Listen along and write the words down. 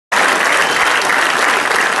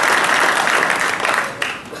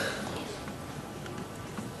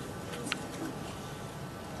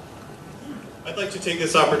I'd like to take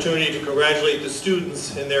this opportunity to congratulate the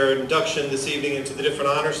students in their induction this evening into the different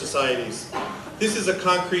honor societies. This is a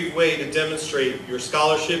concrete way to demonstrate your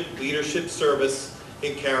scholarship, leadership, service,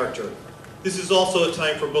 and character. This is also a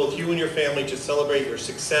time for both you and your family to celebrate your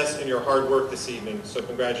success and your hard work this evening, so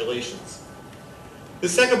congratulations. The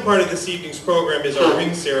second part of this evening's program is our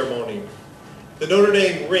ring ceremony. The Notre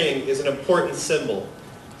Dame ring is an important symbol.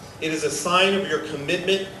 It is a sign of your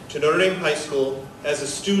commitment to Notre Dame High School as a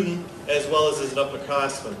student as well as an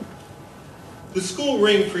upperclassman. The school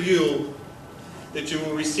ring for you that you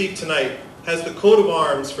will receive tonight has the coat of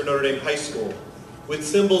arms for Notre Dame High School with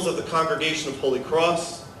symbols of the Congregation of Holy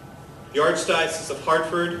Cross, the Archdiocese of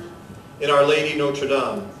Hartford, and Our Lady Notre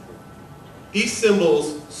Dame. These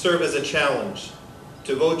symbols serve as a challenge.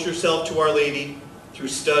 Devote yourself to Our Lady through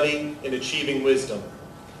study and achieving wisdom.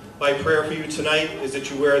 My prayer for you tonight is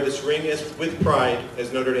that you wear this ring with pride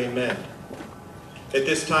as Notre Dame men. At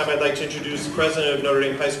this time, I'd like to introduce the President of Notre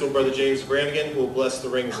Dame High School, Brother James Brannigan, who will bless the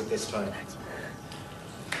rings at this time.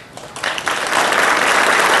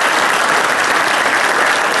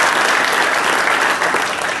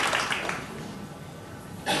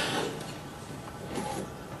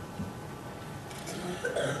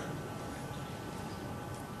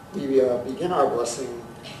 We begin our blessing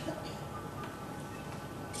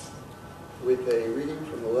with a reading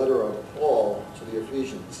from the letter of Paul to the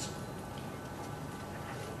Ephesians.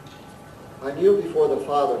 I kneel before the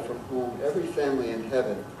Father, from whom every family in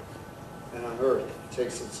heaven and on earth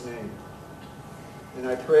takes its name. And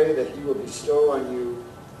I pray that he will bestow on you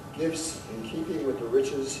gifts in keeping with the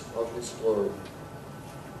riches of his glory.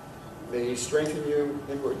 May he strengthen you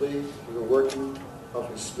inwardly through the working of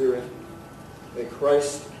his Spirit. May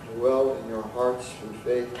Christ dwell in your hearts through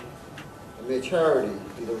faith, and may charity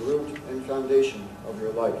be the root and foundation of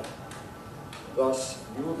your life. Thus,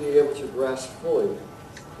 you will be able to grasp fully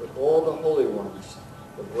with all the holy ones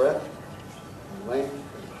the breadth and length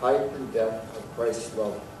and height and depth of Christ's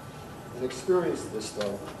love, and experience this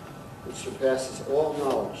love which surpasses all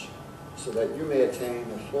knowledge, so that you may attain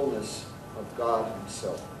the fullness of God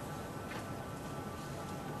himself.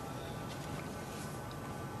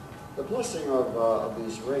 The blessing of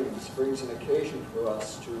these rings brings an occasion for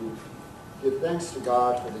us to give thanks to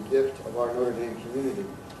God for the gift of our Notre Dame community.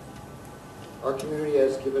 Our community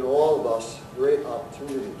has given all of us great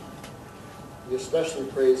opportunity. We especially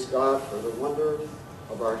praise God for the wonder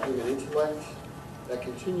of our human intellect that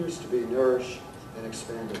continues to be nourished and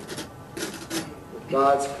expanded. With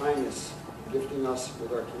God's kindness in gifting us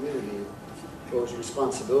with our community those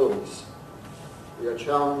responsibilities, we are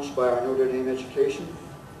challenged by our Notre Dame education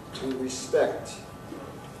to respect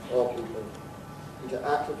all people and to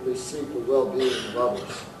actively seek the well-being of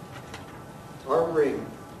others. Our ring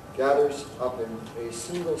gathers up in a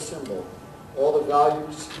single symbol all the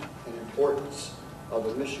values and importance of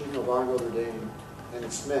the mission of our Notre Dame and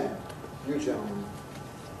its men, you gentlemen.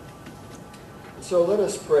 And so let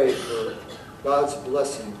us pray for God's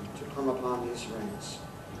blessing to come upon these rings.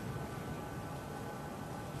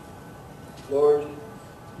 Lord,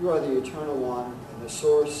 you are the eternal one and the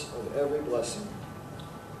source of every blessing.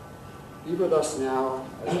 Be with us now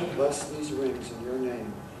as we bless these rings in your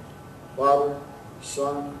name, Father,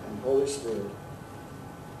 Son, and Holy Spirit.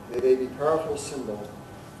 May they be powerful symbol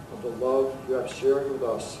of the love you have shared with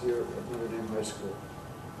us here at Notre Dame High School.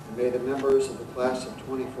 And may the members of the class of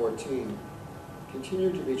 2014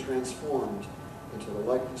 continue to be transformed into the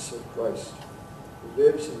likeness of Christ, who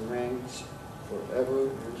lives and reigns forever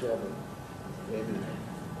and ever. Amen.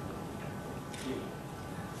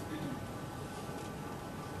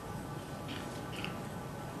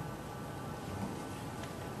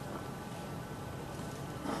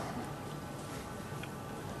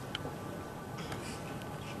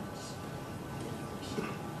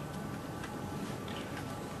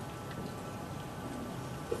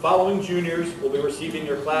 The following juniors will be receiving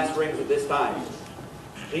your class rings at this time.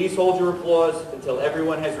 Please hold your applause until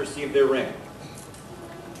everyone has received their ring.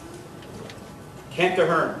 Kent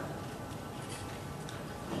Ahern.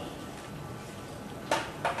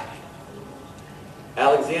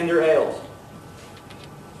 Alexander Ailes.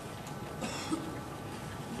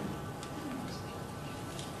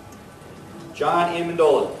 John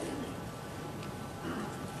Amendola.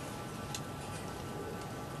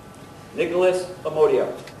 Nicholas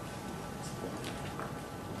Amodio.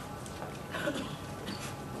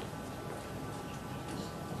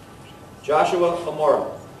 Joshua Amora.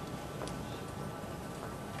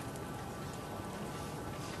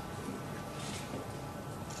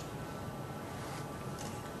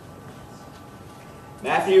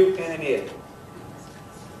 Matthew Anania.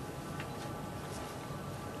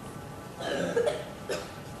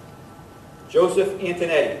 Joseph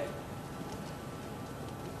Antonetti.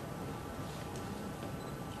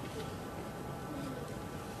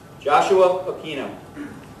 Joshua Papino.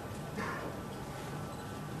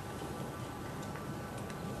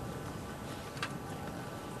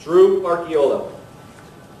 Drew Archiolo.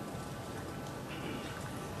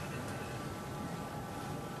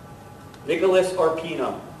 Nicholas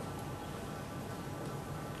Arpino.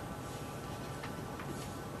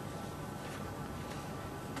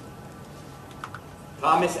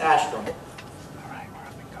 Thomas Ashstrom.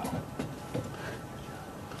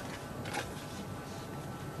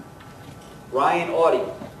 Ryan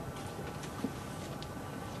Audie.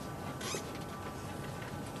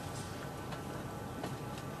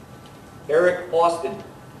 Eric Austin.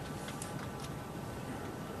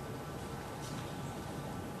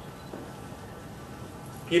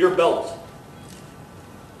 Peter Belts.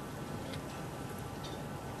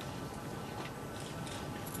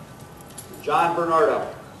 John Bernardo.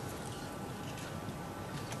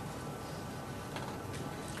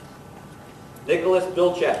 Nicholas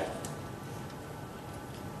Bilchek.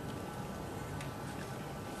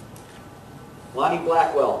 Lonnie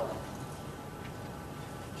Blackwell.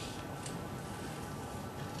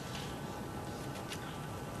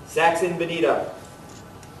 Saxon Benito.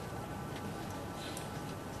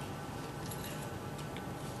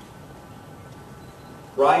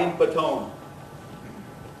 Brian Patone.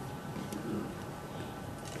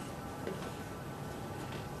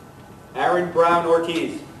 Aaron Brown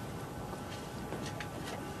Ortiz.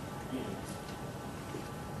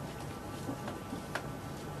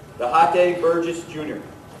 Dahate Burgess Jr.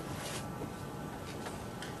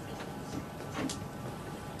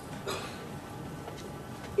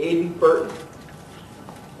 Aiden Burton.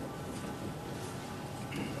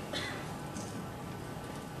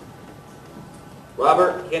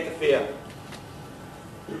 Robert Cantafia.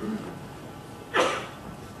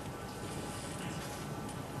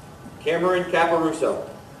 Cameron Caparuso.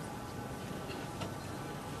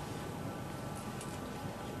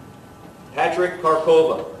 Patrick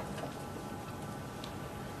Karkova.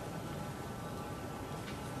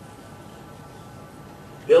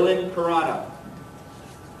 Dylan Carano.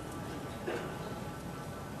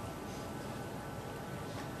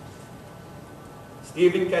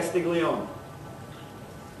 Stephen Castiglione.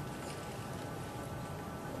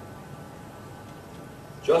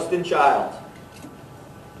 Justin Childs.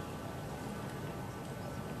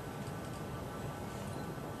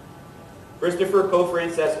 Christopher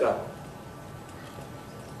Cofrancesca.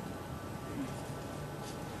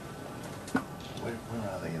 Where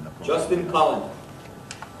are they in the program? Justin Cullen.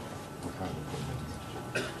 What part of the program?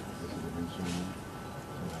 This is the instrument.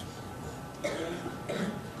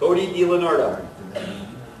 Cody DiLeonardo. Did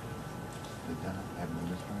they have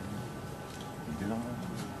administrator? You did all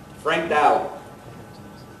that? Frank Dow.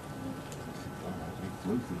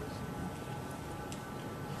 Flew through this.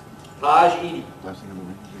 Taj Edie. Blessing of the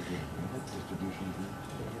rings is good. Distribution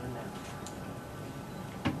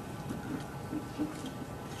good.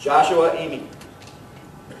 Joshua Amy.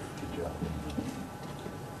 Good job.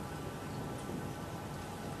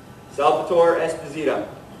 Salvatore Esposito.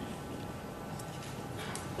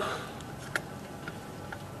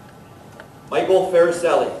 Michael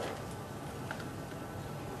Faricelli.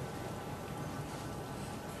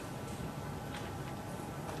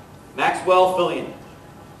 Maxwell Fillion.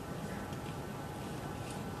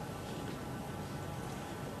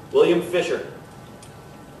 William Fisher.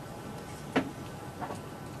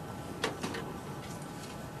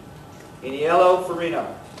 Iniello Farino.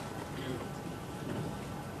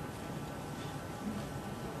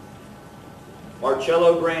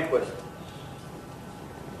 Marcello Granquist.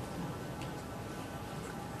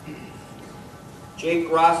 Jake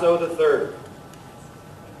Grasso III.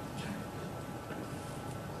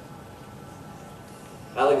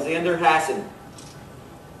 Alexander Hassan.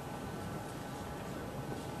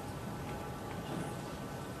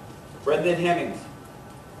 Brendan Hemmings.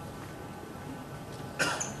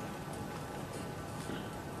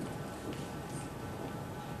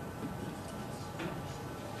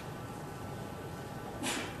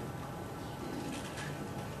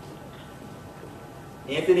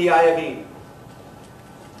 Anthony Iovine.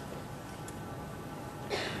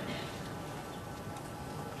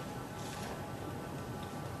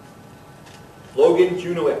 Logan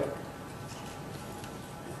Junowick.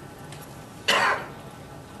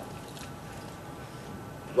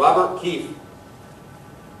 Robert Keefe.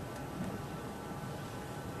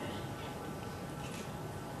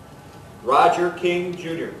 Roger King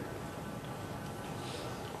Jr.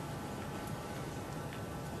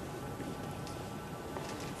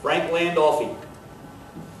 Frank Landolfi.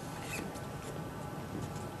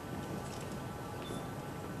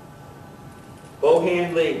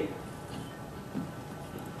 Bohan Lee.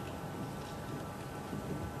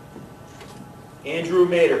 Andrew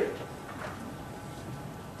Mater.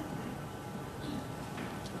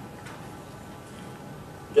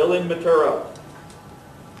 Dylan Maturo.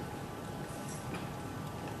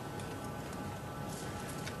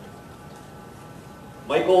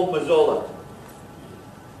 Michael Mazzola.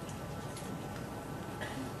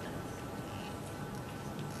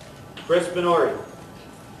 Chris Benori.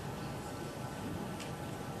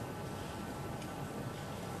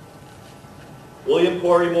 William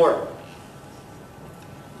Corey Moore.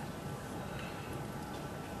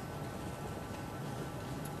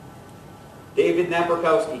 David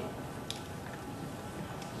Naprokowski.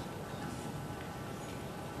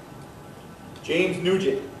 James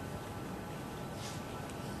Nugent.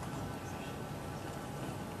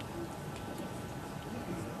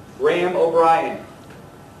 Graham O'Brien.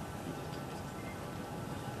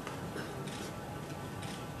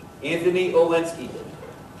 Anthony Olensky.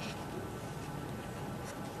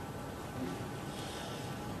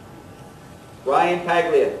 Ryan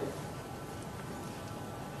Paglia.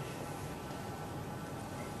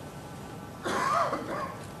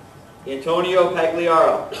 Antonio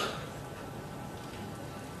Pagliaro.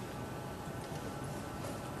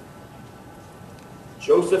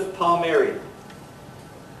 Joseph Palmieri.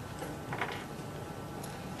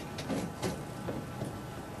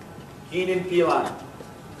 Keenan Pilon.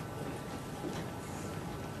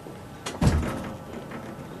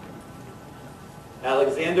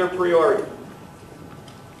 Alexander Priori.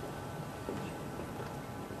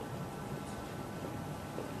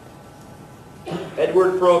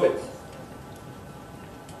 Edward Probitz.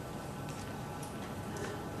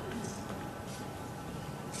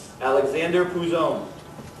 Alexander Puzon.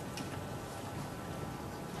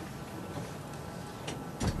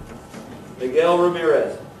 Miguel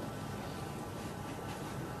Ramirez.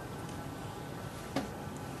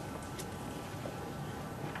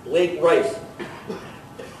 Blake Rice.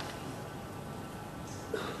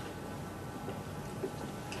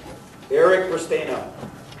 Eric Restano.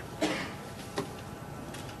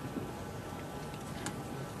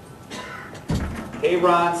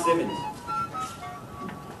 Ron Simmons.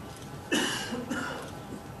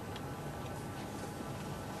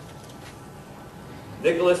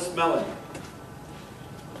 Nicholas Mellon.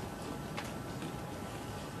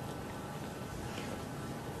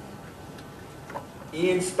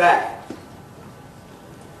 Ian Spack.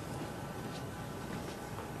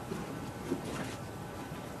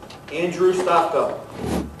 Andrew Stofko.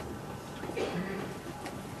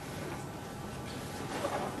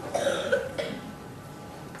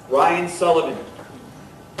 Ryan Sullivan.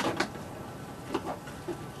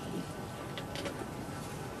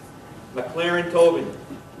 McLaren Tobin.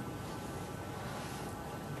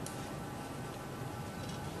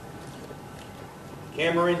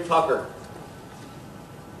 Cameron Tucker.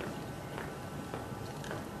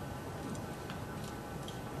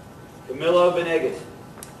 Camilo Venegas.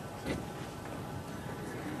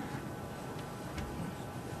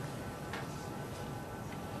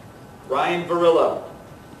 Ryan Varillo.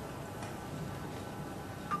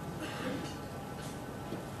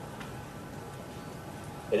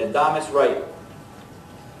 And Adamus Wright.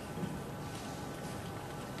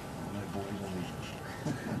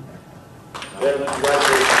 Gentlemen,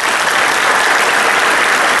 congratulations.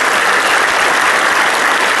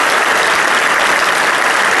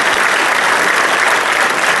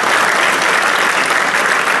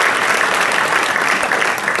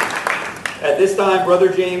 At this time, Brother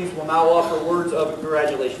James will now offer words of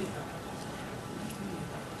congratulations.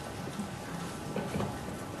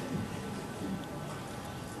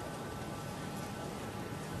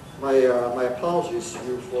 My apologies to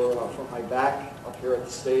you for my back up here at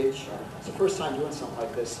the stage. It's the first time doing something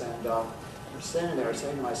like this, and I'm standing there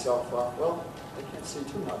saying to myself, well, I can't see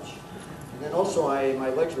too much. And then also my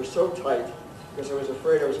legs were so tight because I was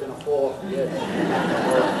afraid I was going to fall off the edge.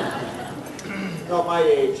 You know, at my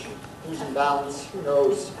age, losing balance, who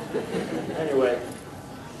knows? Anyway,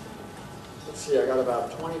 let's see, I got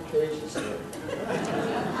about 20 pages here.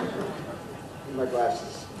 Need my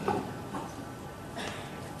glasses.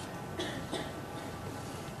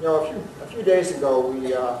 You know, a few days ago,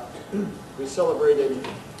 we celebrated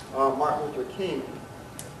Martin Luther King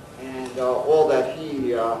and all that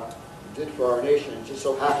he did for our nation. It just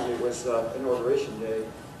so happened it was Inauguration Day,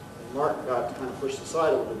 and Martin got kind of pushed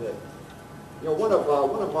aside a little bit. You know, one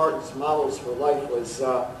of Martin's models for life was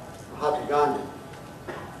Mahatma Gandhi,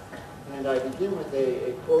 and I begin with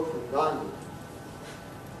a quote from Gandhi: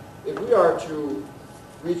 "If we are to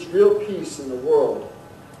reach real peace in the world,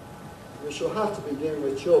 we shall have to begin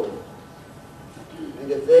with children.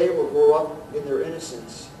 And if they will grow up in their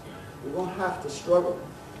innocence, we won't have to struggle.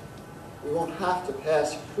 We won't have to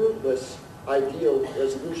pass fruitless ideal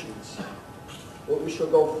resolutions. But we shall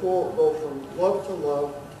go from love to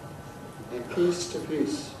love and peace to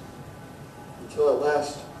peace, until at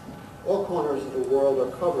last all corners of the world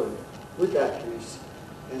are covered with that peace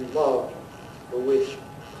and love for which,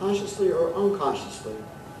 consciously or unconsciously,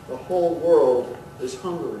 the whole world is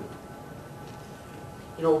hungering.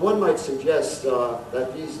 You know, one might suggest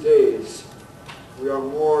that these days we are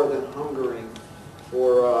more than hungering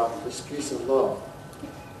for this peace and love.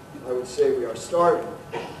 I would say we are starving.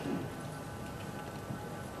 You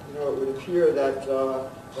know, it would appear that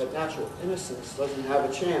that natural innocence doesn't have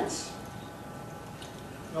a chance.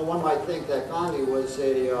 You know, one might think that Gandhi was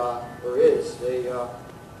or is a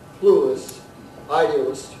clueless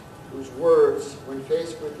idealist whose words, when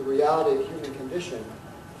faced with the reality of human condition,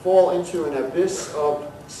 fall into an abyss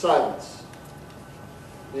of silence.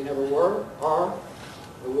 They never were, are,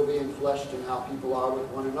 or will be enfleshed in how people are with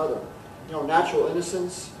one another. You know, natural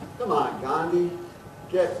innocence, come on, Gandhi,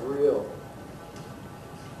 get real.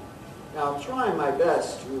 Now, trying my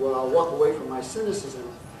best to walk away from my cynicism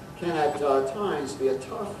can at times be a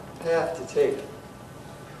tough path to take.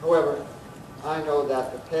 However, I know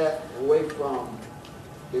that the path away from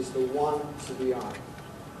is the one to be on.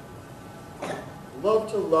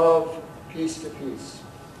 Love to love, peace to peace.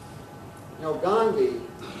 You know, Gandhi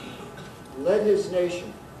led his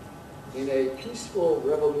nation in a peaceful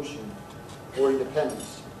revolution for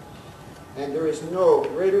independence. And there is no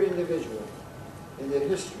greater individual in the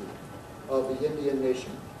history of the Indian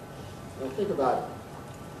nation. Now think about it.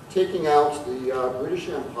 Taking out the British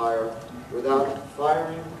Empire without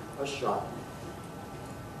firing a shot.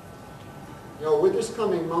 You know, with this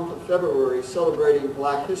coming month of February celebrating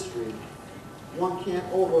Black history, one can't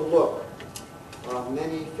overlook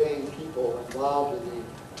many famed people involved in the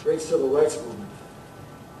great civil rights movement.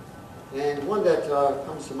 And one that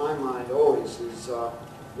comes to my mind always is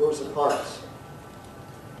Rosa Parks,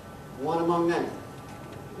 one among many.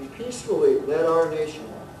 He peacefully led our nation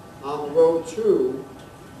on the road to,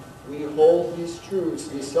 we hold these truths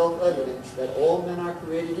to be self-evident, that all men are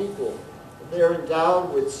created equal, that they are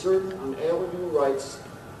endowed with certain unalienable rights,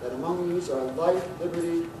 that among these are life,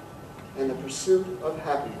 liberty, and the pursuit of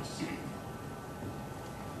happiness.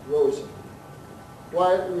 Rosa,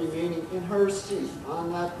 quietly remaining in her seat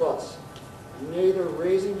on that bus, neither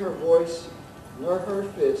raising her voice nor her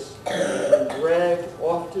fist, and dragged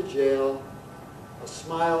off to jail, a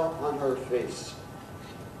smile on her face.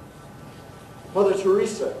 Mother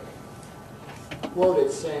Teresa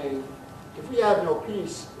quoted saying, "If we have no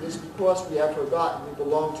peace, it is because we have forgotten we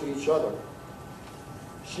belong to each other."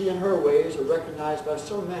 She in her ways are recognized by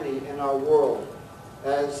so many in our world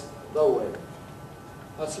as the way.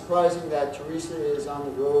 Not surprising that Teresa is on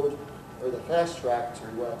the road or the fast track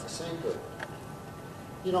to sainthood.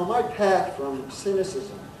 You know, my path from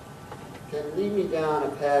cynicism can lead me down a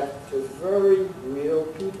path to very real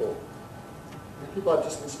people, the people I've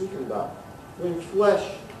just been speaking about, who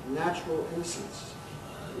enflesh natural innocence,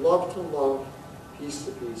 love to love, peace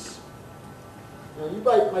to peace. You know,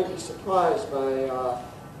 you might be surprised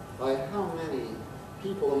by how many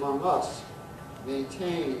people among us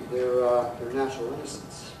maintain their natural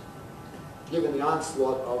innocence, given the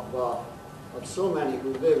onslaught of so many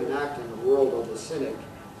who live and act in the world of the cynic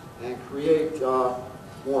and create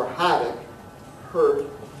more havoc, hurt,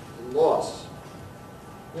 and loss.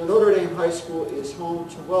 You know, Notre Dame High School is home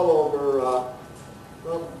to well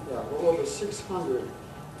over 600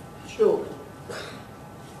 children.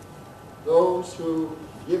 Those who,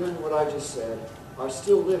 given what I just said, are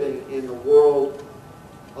still living in the world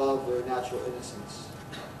of their natural innocence.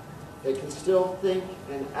 They can still think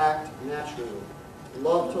and act naturally,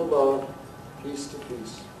 love to love, peace to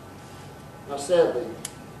peace. Now sadly,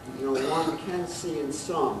 you know, one can see in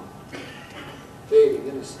some fading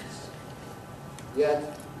innocence.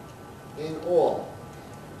 Yet, in all,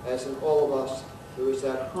 as in all of us, there is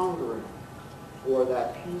that hungering for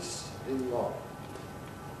that peace and love.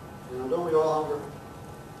 You know, don't we all hunger?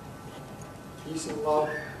 Peace and love.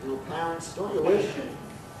 You know, parents, don't you wish?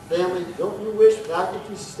 Family, don't you wish?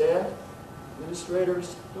 Faculty, staff,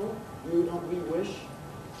 administrators, don't we wish?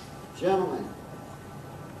 Gentlemen,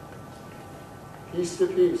 peace to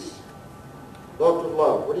peace, love to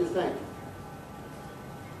love. What do you think?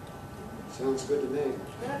 Sounds good to me.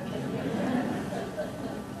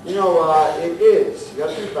 You know, it is, you got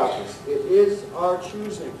to think about this, it is our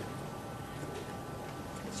choosing.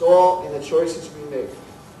 It's all in the choices we make.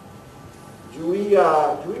 Do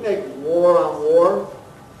we make war on war,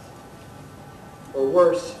 or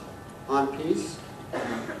worse, on peace?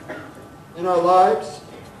 In our lives,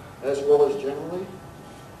 as well as generally,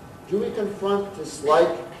 do we confront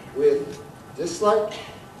dislike with dislike?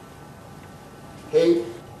 Hate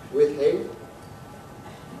with hate?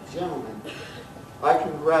 Gentlemen, I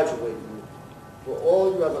congratulate you for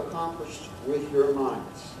all you have accomplished with your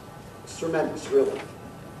minds. It's tremendous, really.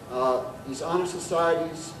 These honor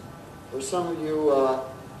societies, for some of you,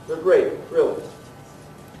 they're great, really.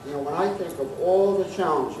 You know, when I think of all the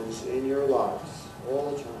challenges in your lives,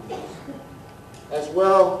 all the challenges, as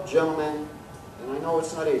well, gentlemen, and I know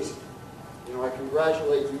it's not easy, you know, I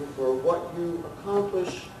congratulate you for what you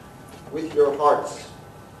accomplish with your hearts,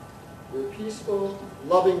 your peaceful,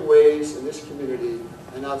 loving ways in this community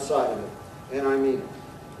and outside of it. And I mean it.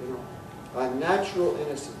 You know, a natural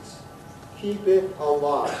innocence. Keep it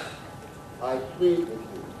alive. I plead with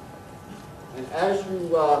you. And as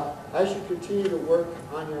you continue to work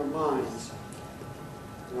on your minds,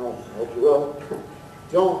 you know, I hope you will,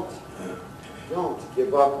 don't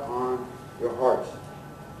give up on your heart.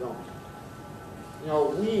 Don't. You know,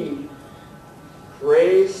 we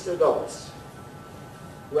crazed adults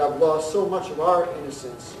who have lost so much of our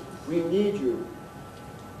innocence, we need you.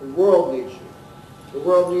 The world needs you. The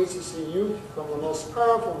world needs to see youth from the most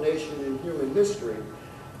powerful nation in human history,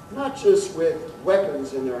 not just with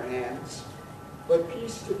weapons in their hands, but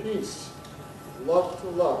peace to peace, love to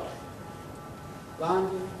love.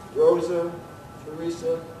 Gandhi, Rosa,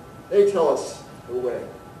 Teresa, they tell us the way.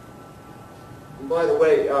 And by the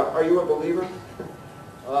way, are you a believer?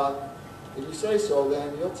 If you say so,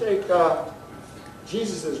 then you'll take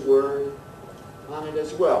Jesus' word on it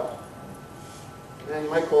as well. And you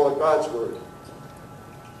might call it God's word.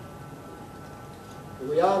 The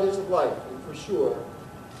realities of life, and for sure,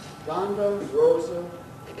 Gandhi, Rosa,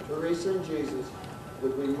 Teresa, and Jesus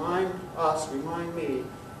would remind me,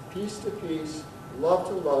 peace to peace, love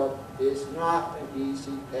to love is not an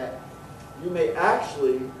easy path. You may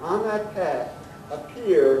actually, on that path,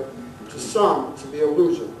 appear to some to be a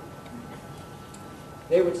loser.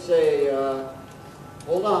 They would say,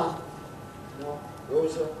 hold on. You know,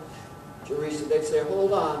 Rosa, Teresa, they'd say,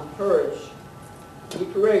 hold on, courage, be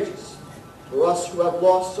courageous. For us who have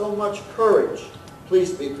lost so much courage,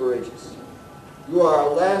 please be courageous. You are our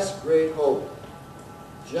last great hope.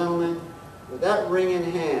 Gentlemen, with that ring in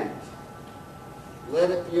hand,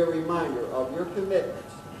 let it be a reminder of your commitment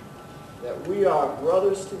that we are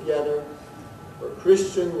brothers together for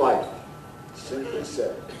Christian life, simply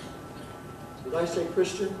said. Did I say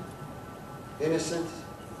Christian? Innocent?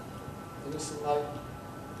 Innocent life?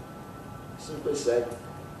 Simply said,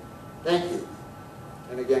 thank you.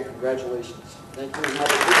 And again, congratulations. Thank you and have a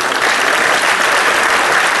good night.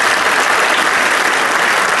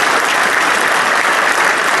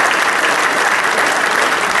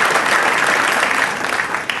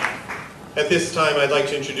 At this time, I'd like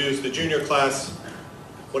to introduce the junior class,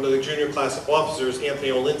 one of the junior class officers, Anthony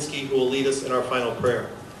Olinsky, who will lead us in our final prayer.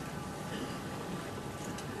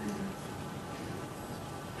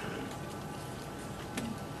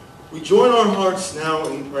 We join our hearts now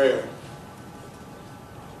in prayer.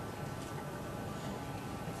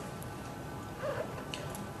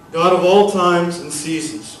 God of all times and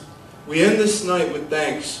seasons, we end this night with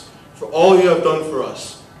thanks for all you have done for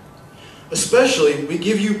us. Especially, we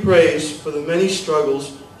give you praise for the many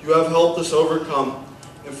struggles you have helped us overcome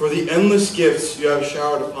and for the endless gifts you have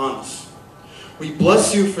showered upon us. We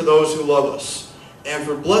bless you for those who love us and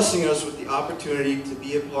for blessing us with the opportunity to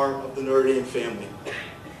be a part of the Notre Dame family.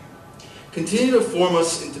 Continue to form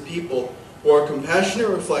us into people who are compassionate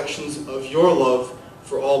reflections of your love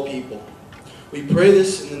for all people. We pray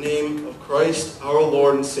this in the name of Christ, our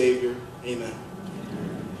Lord and Savior. Amen.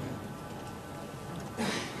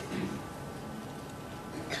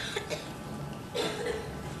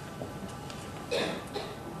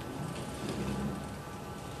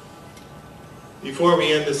 Before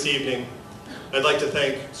we end this evening, I'd like to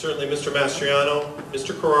thank certainly Mr. Mastriano,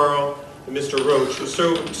 Mr. Carraro, and Mr. Roach, who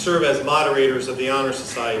serve as moderators of the Honor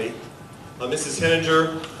Society. Mrs. Henninger,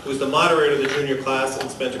 who is the moderator of the junior class and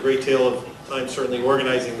spent a great deal of time certainly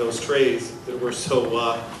organizing those trays that were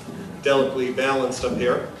so delicately balanced up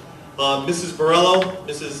here. Mrs. Borello,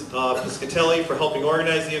 Mrs. Piscatelli for helping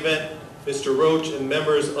organize the event, Mr. Roach and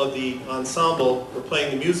members of the ensemble for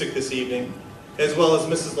playing the music this evening, as well as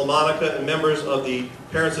Mrs. LaMonica and members of the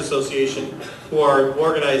Parents Association who are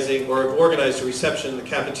organizing or have organized a reception in the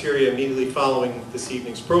cafeteria immediately following this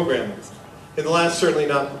evening's program. And the last, certainly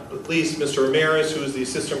not least, Mr. Ramirez, who is the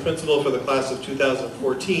assistant principal for the class of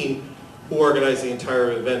 2014, who organized the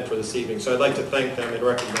entire event for this evening. So I'd like to thank them and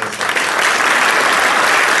recognize them.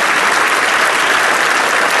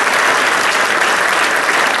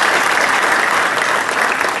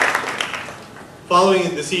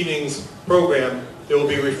 Following this evening's program, there will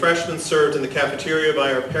be refreshments served in the cafeteria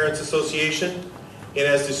by our Parents Association. And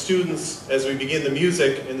as we begin the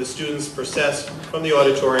music and the students process from the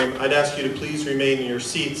auditorium, I'd ask you to please remain in your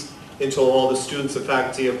seats until all the students and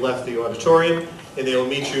faculty have left the auditorium, and they will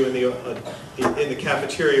meet you in the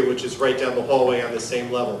cafeteria, which is right down the hallway on the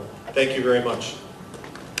same level. Thank you very much.